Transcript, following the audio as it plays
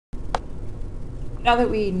now that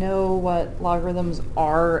we know what logarithms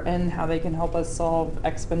are and how they can help us solve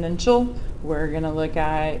exponential, we're going to look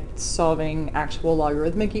at solving actual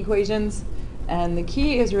logarithmic equations. And the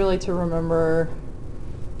key is really to remember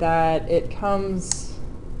that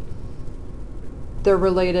they're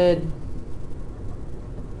related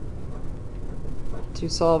to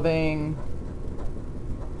solving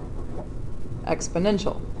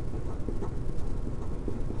exponential.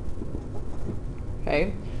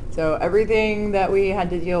 Okay? So everything that we had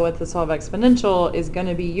to deal with to solve exponential is going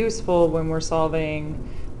to be useful when we're solving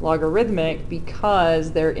logarithmic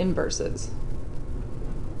because they're inverses.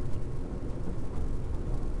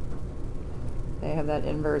 They have that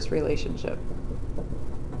inverse relationship.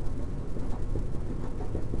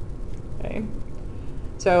 Okay.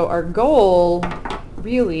 So our goal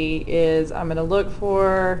really is I'm going to look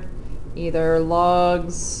for either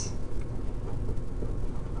logs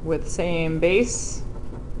with same base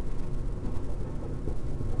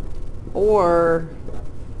or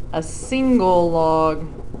a single log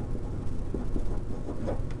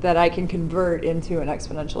that I can convert into an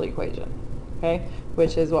exponential equation, okay?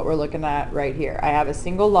 Which is what we're looking at right here. I have a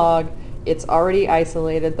single log, it's already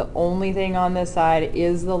isolated, the only thing on this side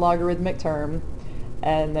is the logarithmic term,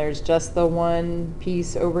 and there's just the one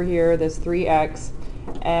piece over here, this 3x,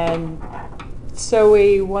 and so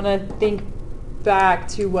we want to think back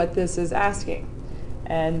to what this is asking.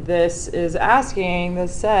 And this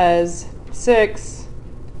says 6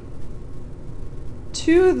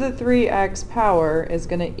 to the 3x power is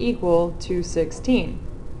going to equal 216.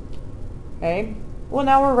 Okay? Well,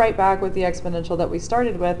 now we're right back with the exponential that we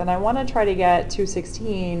started with, and I want to try to get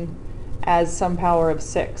 216 as some power of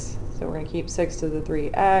 6. So we're going to keep 6 to the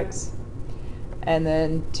 3x, and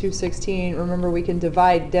then 216, remember we can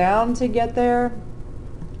divide down to get there,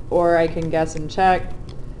 or I can guess and check.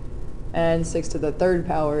 And 6 to the third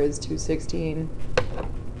power is 216.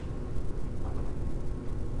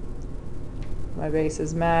 My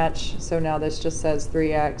bases match, so now this just says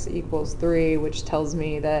 3x equals 3, which tells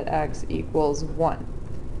me that x equals 1.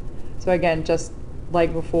 So again, just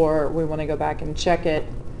like before, we want to go back and check it.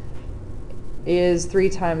 Is 3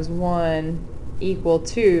 times 1 equal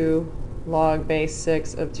to log base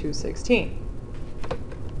 6 of 216?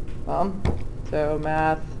 Well, so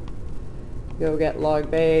math, go get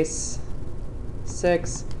log base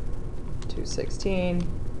 6, 216.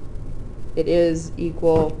 It is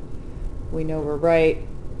equal. We know we're right.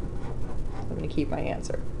 I'm going to keep my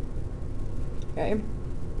answer. Okay.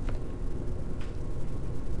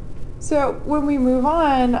 So when we move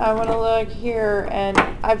on, I want to look here, and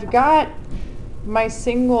I've got my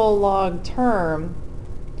single log term,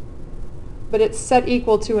 but it's set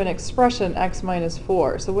equal to an expression x minus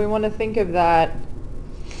 4. So we want to think of that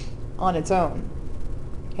on its own.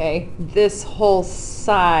 Okay, this whole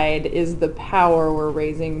side is the power we're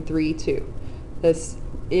raising 3 to. This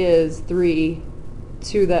is 3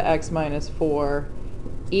 to the x minus 4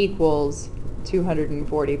 equals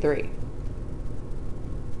 243.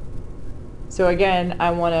 So again,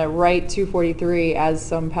 I want to write 243 as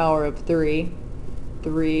some power of 3.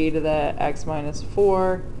 3 to the x minus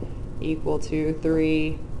 4 equal to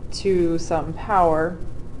 3 to some power.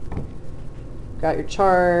 Got your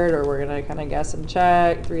chart, or we're going to kind of guess and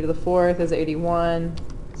check. 3 to the 4th is 81,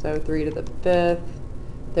 so 3 to the 5th.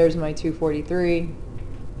 There's my 243.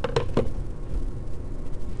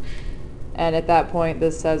 And at that point,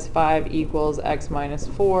 this says 5 equals x minus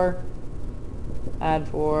 4. Add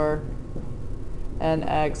 4, and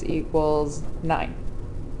x equals 9.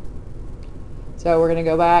 So we're going to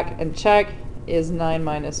go back and check, is 9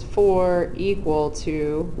 minus 4 equal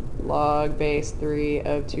to log base 3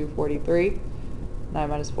 of 243? 9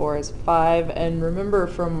 minus 4 is 5. And remember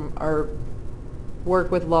from our work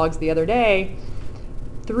with logs the other day,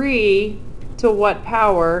 3 to what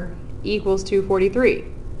power equals 243?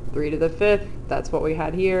 3 to the 5th, that's what we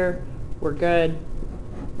had here. We're good.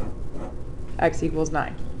 X equals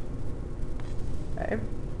 9. Okay.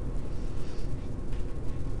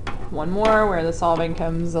 One more where the solving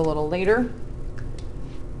comes a little later.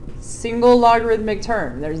 Single logarithmic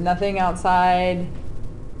term. There's nothing outside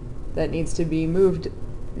that needs to be moved,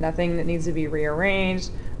 nothing that needs to be rearranged.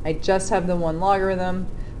 I just have the one logarithm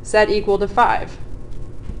set equal to 5.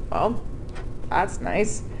 Well, that's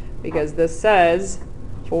nice because this says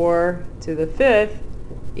 4 to the 5th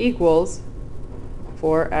equals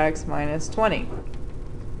 4x minus 20.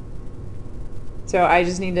 So I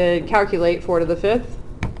just need to calculate 4 to the 5th.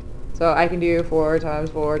 So I can do 4 times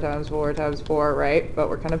 4 times 4 times 4, right? But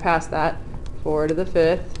we're kind of past that. 4 to the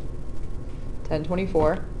 5th,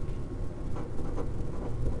 1024.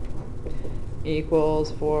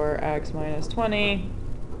 Equals 4x minus 20.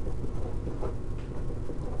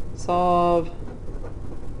 solve.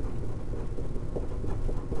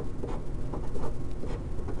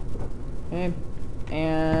 Okay,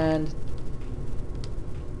 and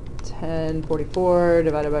 1044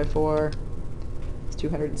 divided by 4 is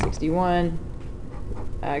 261.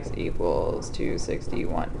 X equals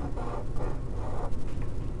 261.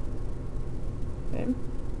 Okay.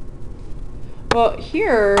 Well,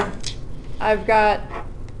 here I've got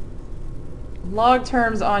log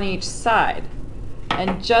terms on each side.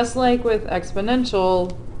 And just like with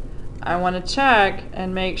exponential, I want to check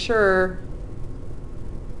and make sure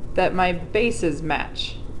that my bases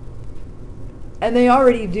match. And they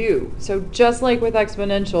already do. So just like with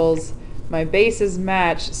exponentials, my bases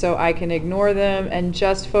match, so I can ignore them and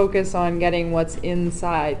just focus on getting what's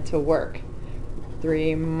inside to work.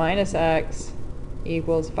 3 minus x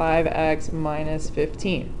equals 5x minus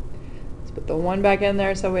 15. Let's put the 1 back in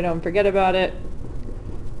there so we don't forget about it.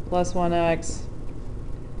 Plus 1x,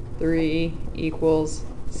 3 equals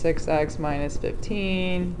 6x minus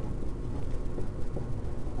 15.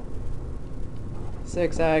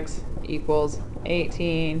 6x equals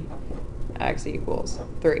 18. X equals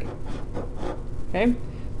 3. Okay,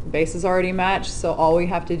 the bases already match, so all we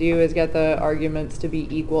have to do is get the arguments to be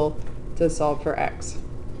equal to solve for x.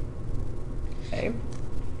 Okay.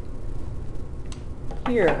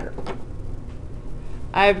 Here,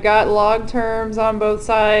 I've got log terms on both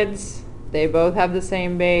sides. They both have the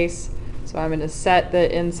same base, so I'm going to set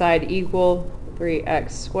the inside equal. 3x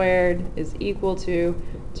squared is equal to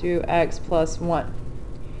 2x plus 1.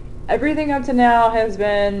 Everything up to now has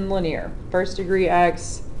been linear. First degree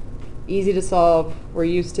x, easy to solve. We're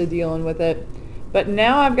used to dealing with it. But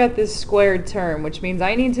now I've got this squared term, which means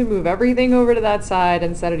I need to move everything over to that side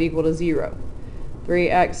and set it equal to 0.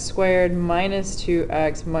 3x squared minus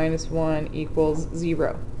 2x minus 1 equals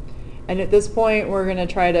 0. And at this point, we're going to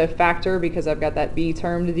try to factor because I've got that b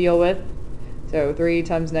term to deal with. So 3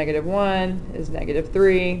 times negative 1 is negative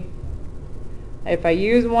 3. If I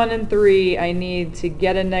use 1 and 3, I need to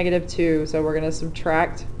get a negative 2, so we're going to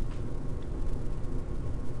subtract.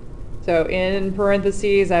 So in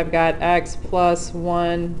parentheses, I've got x plus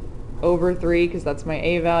 1 over 3, because that's my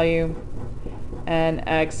a value, and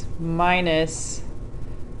x minus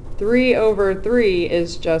 3 over 3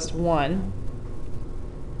 is just 1,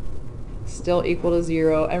 still equal to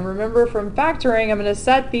 0. And remember, from factoring, I'm going to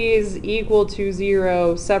set these equal to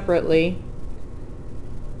 0 separately.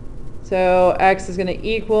 So x is going to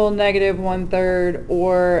equal negative 1/3,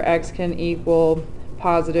 or x can equal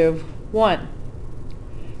positive 1.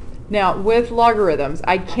 Now, with logarithms,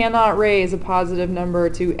 I cannot raise a positive number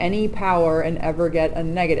to any power and ever get a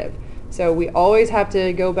negative. So we always have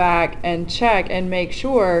to go back and check and make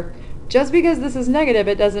sure, just because this is negative,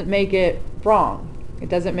 it doesn't make it wrong. It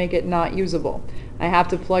doesn't make it not usable. I have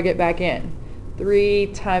to plug it back in. 3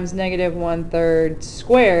 times negative 1/3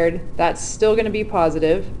 squared, that's still going to be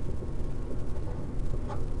positive.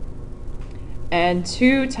 And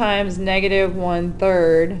 2 times negative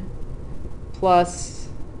 1/3 plus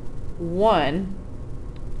 1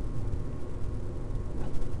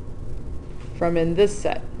 from in this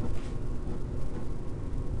set.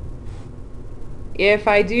 If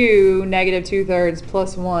I do negative 2/3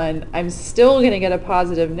 plus 1, I'm still going to get a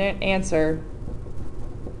positive answer.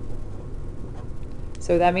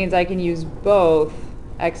 So that means I can use both.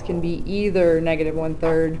 X can be either negative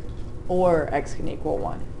 1/3 or x can equal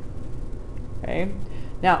 1. Okay.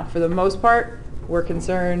 Now, for the most part, we're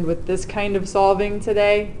concerned with this kind of solving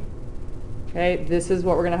today. Okay, this is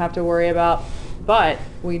what we're going to have to worry about. But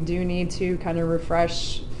we do need to kind of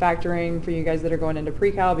refresh factoring for you guys that are going into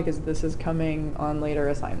pre-cal, because this is coming on later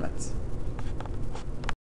assignments.